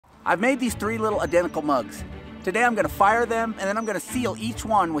I've made these 3 little identical mugs. Today I'm going to fire them, and then I'm going to seal each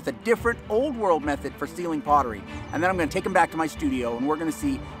one with a different old world method for sealing pottery. And then I'm going to take them back to my studio, and we're going to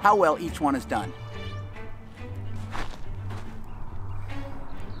see how well each one is done.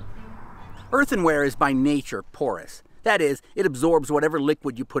 Earthenware is by nature porous. That is, it absorbs whatever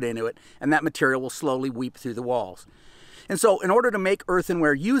liquid you put into it, and that material will slowly weep through the walls. And so in order to make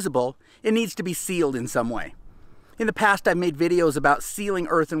earthenware usable, it needs to be sealed in some way. In the past, I've made videos about sealing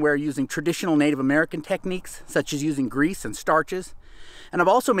earthenware using traditional Native American techniques, such as using grease and starches. And I've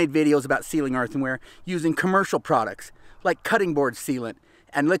also made videos about sealing earthenware using commercial products, like cutting board sealant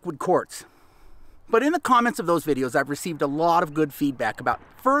and liquid quartz. But in the comments of those videos, I've received a lot of good feedback about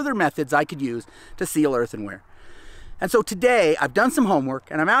further methods I could use to seal earthenware. And so today, I've done some homework,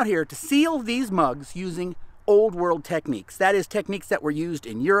 and I'm out here to seal these mugs using old world techniques. That is, techniques that were used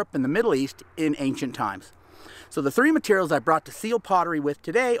in Europe and the Middle East in ancient times. So the 3 materials I brought to seal pottery with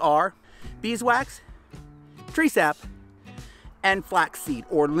today are beeswax, tree sap, and flaxseed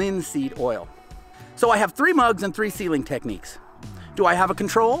or linseed oil. So I have 3 mugs and 3 sealing techniques. Do I have a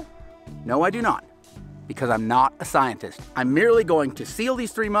control? No, I do not, because I'm not a scientist. I'm merely going to seal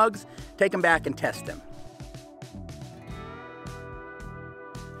these 3 mugs, take them back, and test them.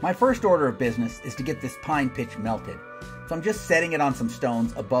 My first order of business is to get this pine pitch melted. So I'm just setting it on some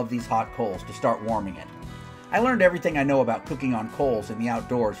stones above these hot coals to start warming it. I learned everything I know about cooking on coals in the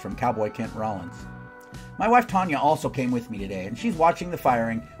outdoors from Cowboy Kent Rollins. My wife Tanya also came with me today, and she's watching the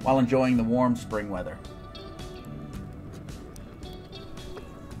firing while enjoying the warm spring weather.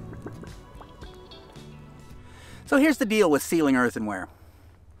 So here's the deal with sealing earthenware.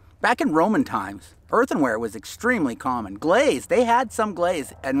 Back in Roman times, earthenware was extremely common. Glaze, they had some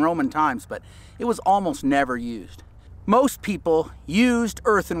glaze in Roman times, but it was almost never used. Most people used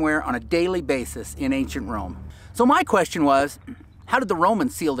earthenware on a daily basis in ancient Rome. So my question was, how did the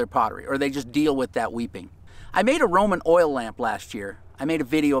Romans seal their pottery, or they just deal with that weeping? I made a Roman oil lamp last year. I made a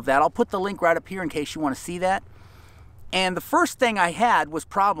video of that. I'll put the link right up here in case you want to see that. And the first thing I had was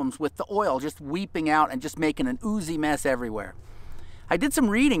problems with the oil just weeping out and just making an oozy mess everywhere. I did some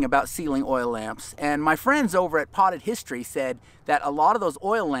reading about sealing oil lamps, and my friends over at Potted History said that a lot of those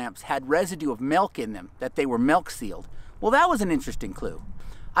oil lamps had residue of milk in them, that they were milk sealed. Well, that was an interesting clue.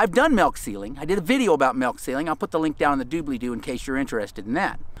 I've done milk sealing. I did a video about milk sealing. I'll put the link down in the doobly-doo in case you're interested in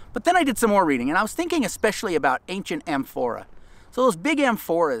that. But then I did some more reading, and I was thinking especially about ancient amphora. So those big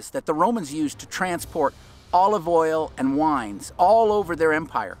amphoras that the Romans used to transport olive oil and wines all over their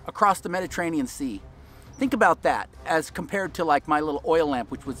empire, across the Mediterranean Sea. Think about that as compared to like my little oil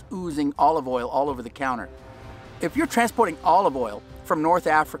lamp, which was oozing olive oil all over the counter. If you're transporting olive oil from North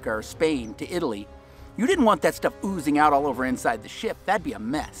Africa or Spain to Italy, you didn't want that stuff oozing out all over inside the ship. That'd be a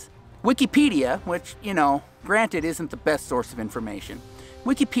mess. Wikipedia, which, you know, granted isn't the best source of information,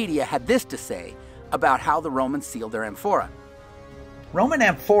 Wikipedia had this to say about how the Romans sealed their amphora. Roman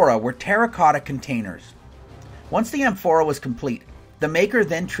amphora were terracotta containers. Once the amphora was complete, the maker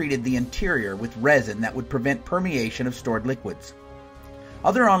then treated the interior with resin that would prevent permeation of stored liquids.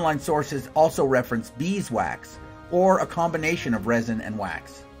 Other online sources also reference beeswax, or a combination of resin and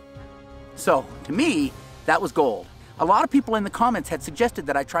wax. So, to me, that was gold. A lot of people in the comments had suggested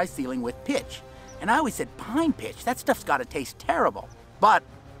that I try sealing with pitch. And I always said, pine pitch, that stuff's gotta taste terrible. But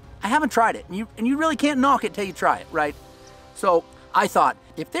I haven't tried it, and you really can't knock it till you try it, right? So I thought,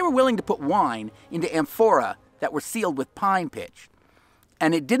 if they were willing to put wine into amphora that were sealed with pine pitch,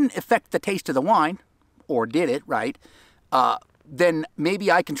 and it didn't affect the taste of the wine, or did it, right? Then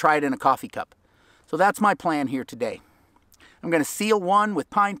maybe I can try it in a coffee cup. So that's my plan here today. I'm gonna seal one with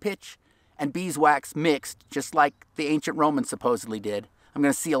pine pitch and beeswax mixed, just like the ancient Romans supposedly did. I'm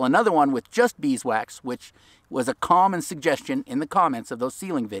gonna seal another one with just beeswax, which was a common suggestion in the comments of those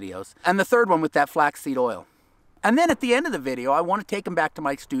sealing videos. And the third one with that flaxseed oil. And then at the end of the video, I wanna take them back to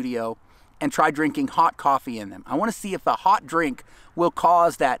my studio and try drinking hot coffee in them. I want to see if a hot drink will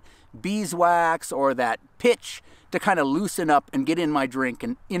cause that beeswax or that pitch to kind of loosen up and get in my drink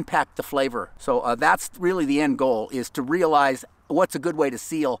and impact the flavor. So that's really the end goal, is to realize what's a good way to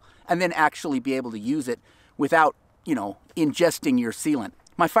seal and then actually be able to use it without, you know, ingesting your sealant.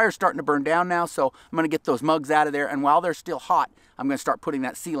 My fire's starting to burn down now, so I'm going to get those mugs out of there, and while they're still hot, I'm going to start putting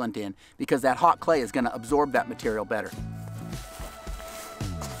that sealant in because that hot clay is going to absorb that material better.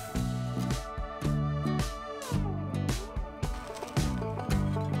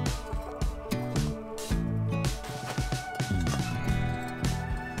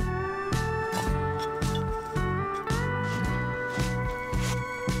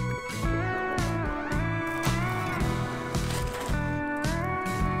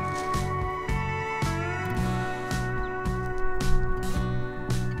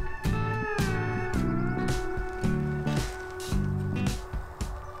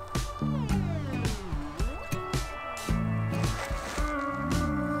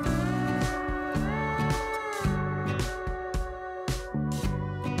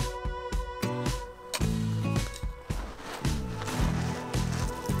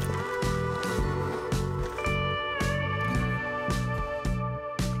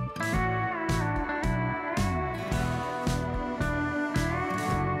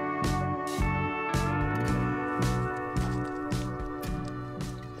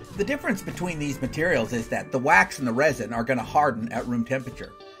 The difference between these materials is that the wax and the resin are going to harden at room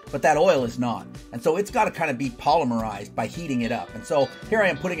temperature, but that oil is not. And so it's got to kind of be polymerized by heating it up. And so here I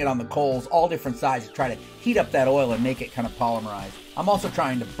am putting it on the coals, all different sizes, to try to heat up that oil and make it kind of polymerized. I'm also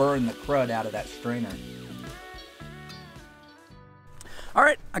trying to burn the crud out of that strainer. All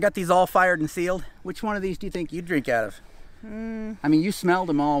right, I got these all fired and sealed. Which one of these do you think you'd drink out of? I mean, you smelled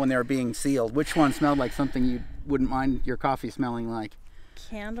them all when they were being sealed. Which one smelled like something you wouldn't mind your coffee smelling like?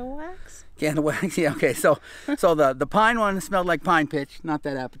 Candle wax? Candle wax, yeah, okay. So the pine one smelled like pine pitch, not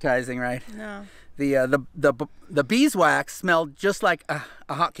that appetizing, right? No. The beeswax smelled just like a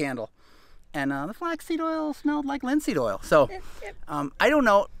hot candle. And the flaxseed oil smelled like linseed oil. So, I don't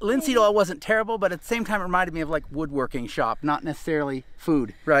know, linseed oil wasn't terrible, but at the same time it reminded me of like woodworking shop, not necessarily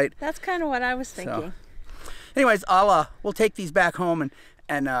food, right? That's kind of what I was thinking. So, anyways, we'll take these back home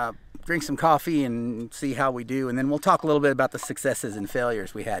and drink some coffee and see how we do. And then we'll talk a little bit about the successes and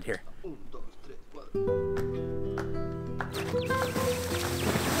failures we had here.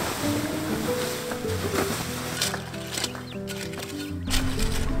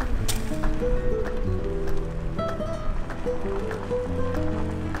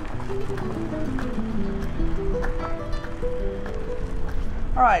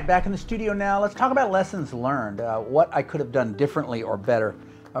 All right, back in the studio now. Let's talk about lessons learned, what I could have done differently or better.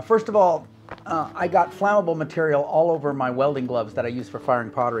 First of all, I got flammable material all over my welding gloves that I use for firing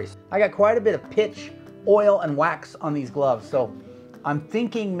pottery. I got quite a bit of pitch, oil, and wax on these gloves, so I'm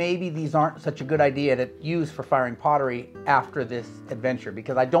thinking maybe these aren't such a good idea to use for firing pottery after this adventure,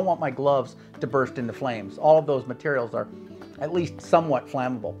 because I don't want my gloves to burst into flames. All of those materials are at least somewhat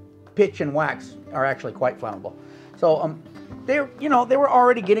flammable. Pitch and wax are actually quite flammable. So they were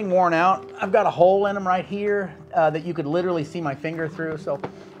already getting worn out. I've got a hole in them right here that you could literally see my finger through. So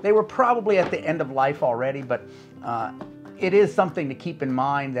they were probably at the end of life already, but it is something to keep in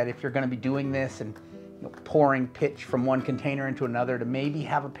mind that if you're going to be doing this and pouring pitch from one container into another, to maybe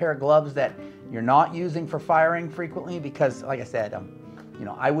have a pair of gloves that you're not using for firing frequently, because like I said,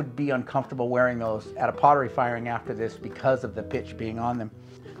 I would be uncomfortable wearing those at a pottery firing after this because of the pitch being on them.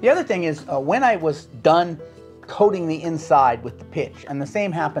 The other thing is when I was done coating the inside with the pitch, and the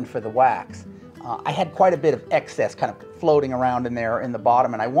same happened for the wax, I had quite a bit of excess kind of floating around in there in the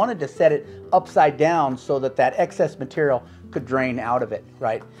bottom, and I wanted to set it upside down so that that excess material could drain out of it,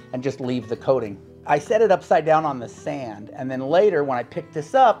 right, and just leave the coating. I set it upside down on the sand, and then later when I picked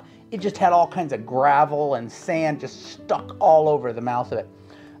this up, it just had all kinds of gravel and sand just stuck all over the mouth of it.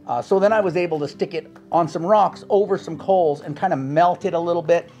 So then I was able to stick it on some rocks over some coals and kind of melt it a little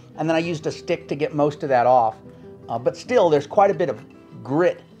bit, and then I used a stick to get most of that off. But still, there's quite a bit of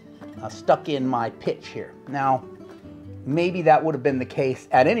grit stuck in my pitch here. Now, maybe that would have been the case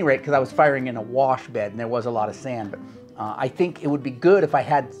at any rate because I was firing in a wash bed and there was a lot of sand. But I think it would be good if I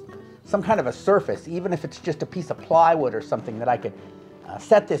had some kind of a surface, even if it's just a piece of plywood or something, that I could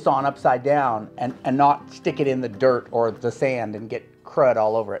set this on upside down and not stick it in the dirt or the sand and get crud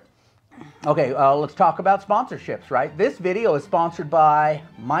all over it. Okay, let's talk about sponsorships, right? This video is sponsored by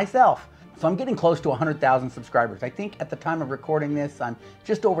myself. So I'm getting close to 100,000 subscribers. I think at the time of recording this, I'm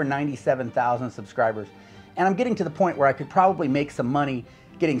just over 97,000 subscribers. And I'm getting to the point where I could probably make some money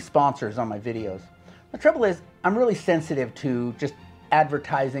getting sponsors on my videos. The trouble is, I'm really sensitive to just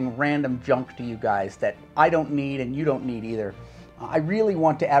advertising random junk to you guys that I don't need and you don't need either. I really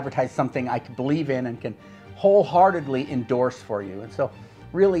want to advertise something I can believe in and can wholeheartedly endorse for you. And so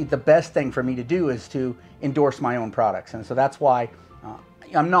really the best thing for me to do is to endorse my own products. And so that's why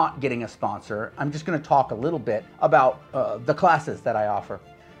I'm not getting a sponsor. I'm just going to talk a little bit about the classes that I offer.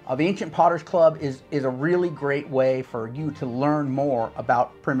 The Ancient Potters Club is a really great way for you to learn more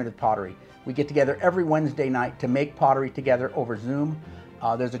about primitive pottery. We get together every Wednesday night to make pottery together over Zoom.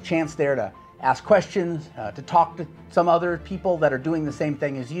 There's a chance there to ask questions, to talk to some other people that are doing the same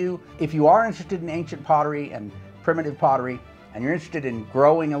thing as you. If you are interested in ancient pottery and primitive pottery, and you're interested in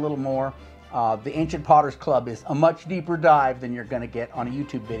growing a little more, the Ancient Potters Club is a much deeper dive than you're going to get on a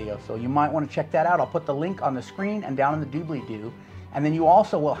YouTube video. So you might want to check that out. I'll put the link on the screen and down in the doobly-doo. And then you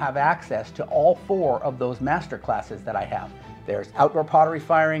also will have access to all 4 of those master classes that I have. There's outdoor pottery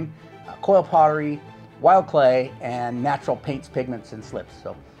firing, coil pottery, wild clay, and natural paints, pigments, and slips.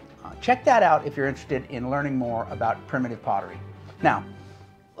 So check that out if you're interested in learning more about primitive pottery. Now,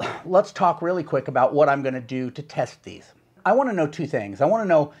 let's talk really quick about what I'm going to do to test these. I want to know 2 things. I want to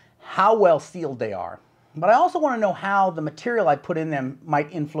know how well sealed they are, but I also want to know how the material I put in them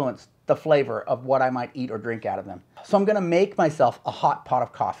might influence the flavor of what I might eat or drink out of them. So I'm going to make myself a hot pot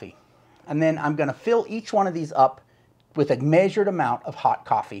of coffee, and then I'm going to fill each one of these up with a measured amount of hot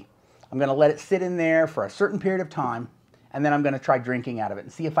coffee. I'm going to let it sit in there for a certain period of time, and then I'm going to try drinking out of it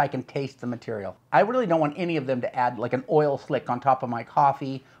and see if I can taste the material. I really don't want any of them to add like an oil slick on top of my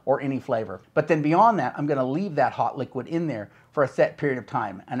coffee or any flavor. But then beyond that, I'm going to leave that hot liquid in there for a set period of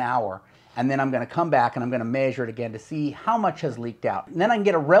time, an hour. And then I'm going to come back and I'm going to measure it again to see how much has leaked out. And then I can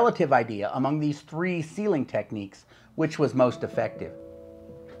get a relative idea among these 3 sealing techniques which was most effective.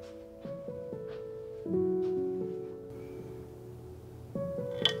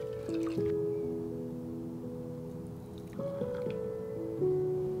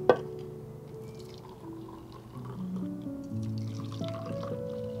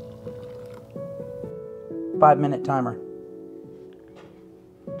 Five-minute timer.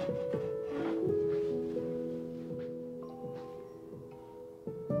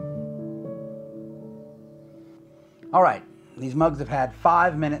 All right, these mugs have had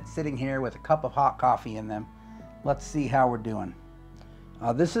 5 minutes sitting here with a cup of hot coffee in them. Let's see how we're doing.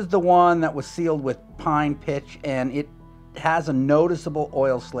 This is the one that was sealed with pine pitch, and it has a noticeable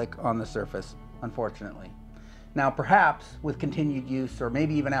oil slick on the surface, unfortunately. Now, perhaps with continued use, or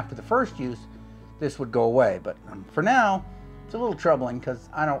maybe even after the first use, this would go away. But for now, it's a little troubling because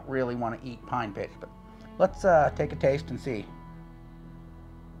I don't really want to eat pine pitch. But let's take a taste and see.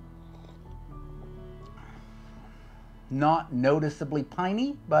 Not noticeably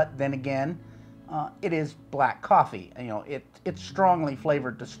piney, but then again, it is black coffee. You know, it's strongly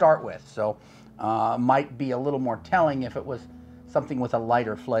flavored to start with, so might be a little more telling if it was something with a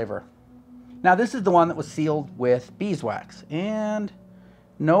lighter flavor. Now, this is the one that was sealed with beeswax, and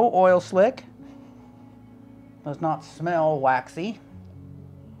no oil slick. Does not smell waxy.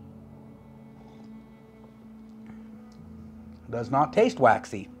 Does not taste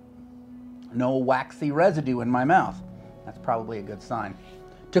waxy. No waxy residue in my mouth. That's probably a good sign.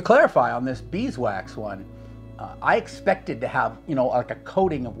 To clarify on this beeswax one, I expected to have, you know, like a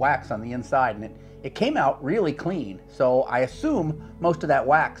coating of wax on the inside, and it came out really clean. So I assume most of that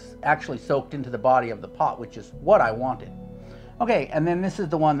wax actually soaked into the body of the pot, which is what I wanted. Okay, and then this is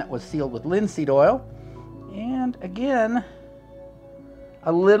the one that was sealed with linseed oil. And again,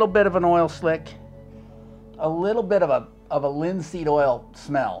 a little bit of an oil slick, a little bit of a linseed oil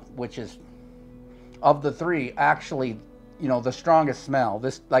smell, which is, of the 3, actually, you know, the strongest smell.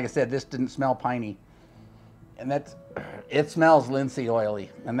 This, like I said, this didn't smell piney. And it smells linseed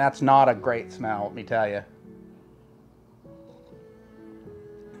oily, and that's not a great smell, let me tell you.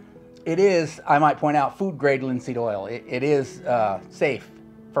 It is, I might point out, food grade linseed oil. It is safe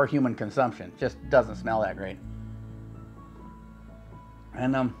for human consumption. Just doesn't smell that great.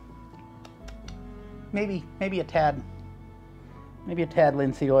 And maybe a tad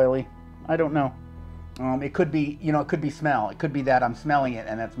linseed oily. I don't know. It could be, you know, it could be smell. It could be that I'm smelling it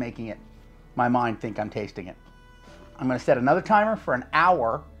and that's making it, my mind think I'm tasting it. I'm going to set another timer for an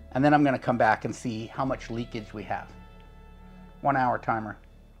hour, and then I'm going to come back and see how much leakage we have. 1 hour timer.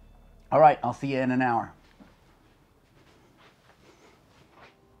 All right, I'll see you in an hour.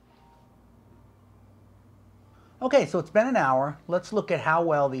 Okay, so it's been an hour. Let's look at how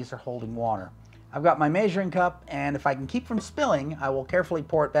well these are holding water. I've got my measuring cup, and if I can keep from spilling, I will carefully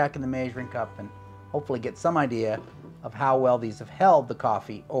pour it back in the measuring cup and hopefully get some idea of how well these have held the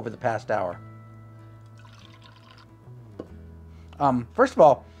coffee over the past hour. First of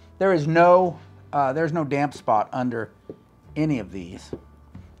all, there's no damp spot under any of these,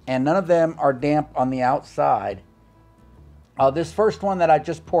 and none of them are damp on the outside. This first one that I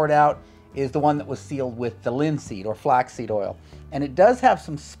just poured out is the one that was sealed with the linseed or flaxseed oil, and it does have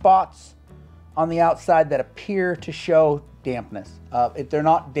some spots on the outside that appear to show dampness. They're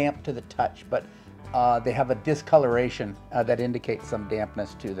not damp to the touch, but they have a discoloration that indicates some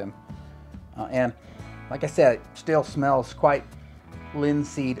dampness to them. And like I said, it still smells quite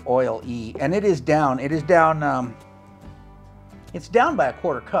linseed oil-y, and it's down by a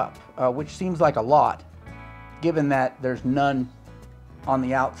 1/4 cup, which seems like a lot, given that there's none on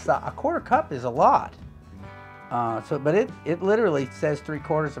the outside. A 1/4 cup is a lot. But it literally says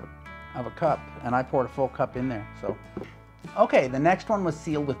 3/4 of a cup, and I poured a full cup in there. So, okay, the next one was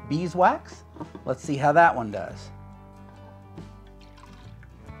sealed with beeswax. Let's see how that one does.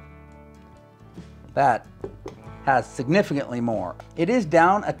 That has significantly more. It is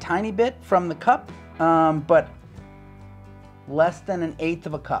down a tiny bit from the cup, but less than 1/8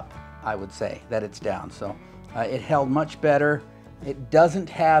 of a cup, I would say, that it's down. So it held much better. It doesn't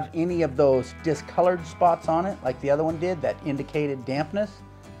have any of those discolored spots on it like the other one did that indicated dampness.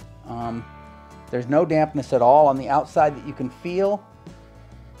 There's no dampness at all on the outside that you can feel.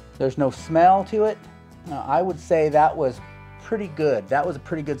 There's no smell to it. I would say that was pretty good. That was a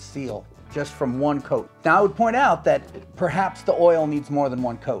pretty good seal just from one coat. Now I would point out that perhaps the oil needs more than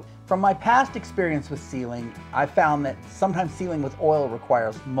one coat. From my past experience with sealing, I found that sometimes sealing with oil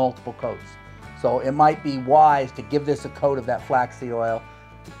requires multiple coats. So it might be wise to give this a coat of that flaxseed oil,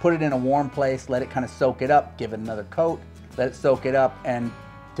 put it in a warm place, let it kind of soak it up, give it another coat, let it soak it up, and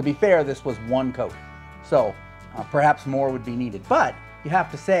to be fair, this was one coat. So perhaps more would be needed. But you have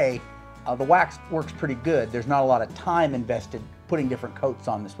to say, the wax works pretty good. There's not a lot of time invested putting different coats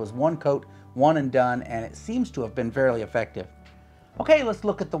on. This was one coat, one and done, and it seems to have been fairly effective. Okay, let's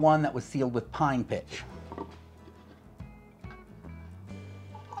look at the one that was sealed with pine pitch.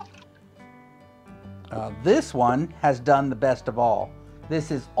 This one has done the best of all. This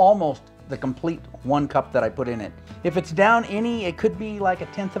is almost the complete 1 cup that I put in it. If it's down any, it could be like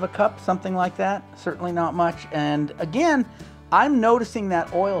 1/10 of a cup, something like that. Certainly not much. And again, I'm noticing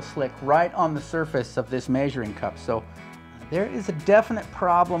that oil slick right on the surface of this measuring cup. So there is a definite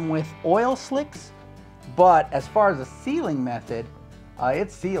problem with oil slicks, but as far as a sealing method,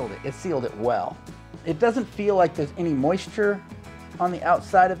 it sealed it. It sealed it well. It doesn't feel like there's any moisture on the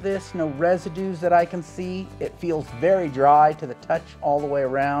outside of this, no residues that I can see. It feels very dry to the touch all the way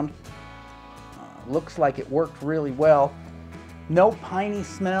around. Looks like it worked really well. No piney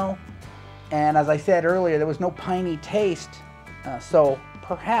smell, and as I said earlier, there was no piney taste. So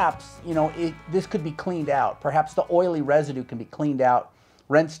perhaps, you know, this could be cleaned out. Perhaps the oily residue can be cleaned out,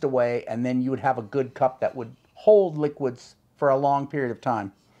 rinsed away, and then you would have a good cup that would hold liquids for a long period of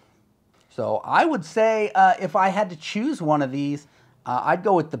time. So I would say if I had to choose one of these, I'd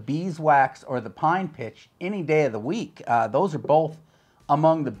go with the beeswax or the pine pitch any day of the week. Those are both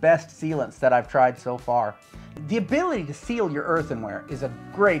among the best sealants that I've tried so far. The ability to seal your earthenware is a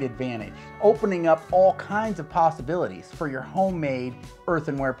great advantage, opening up all kinds of possibilities for your homemade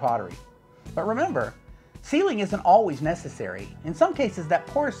earthenware pottery. But remember, sealing isn't always necessary. In some cases, that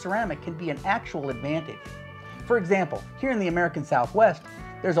porous ceramic can be an actual advantage. For example, here in the American Southwest,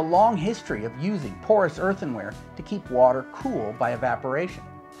 there's a long history of using porous earthenware to keep water cool by evaporation.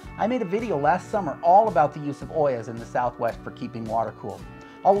 I made a video last summer all about the use of oyas in the Southwest for keeping water cool.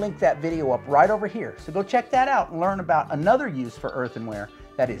 I'll link that video up right over here, so go check that out and learn about another use for earthenware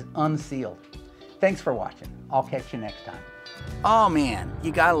that is unsealed. Thanks for watching. I'll catch you next time. Oh man,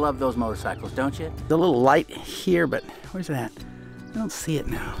 you gotta love those motorcycles, don't you? The little light here, but where's that? I don't see it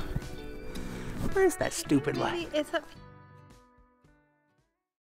now. Where's that stupid light? Maybe it's up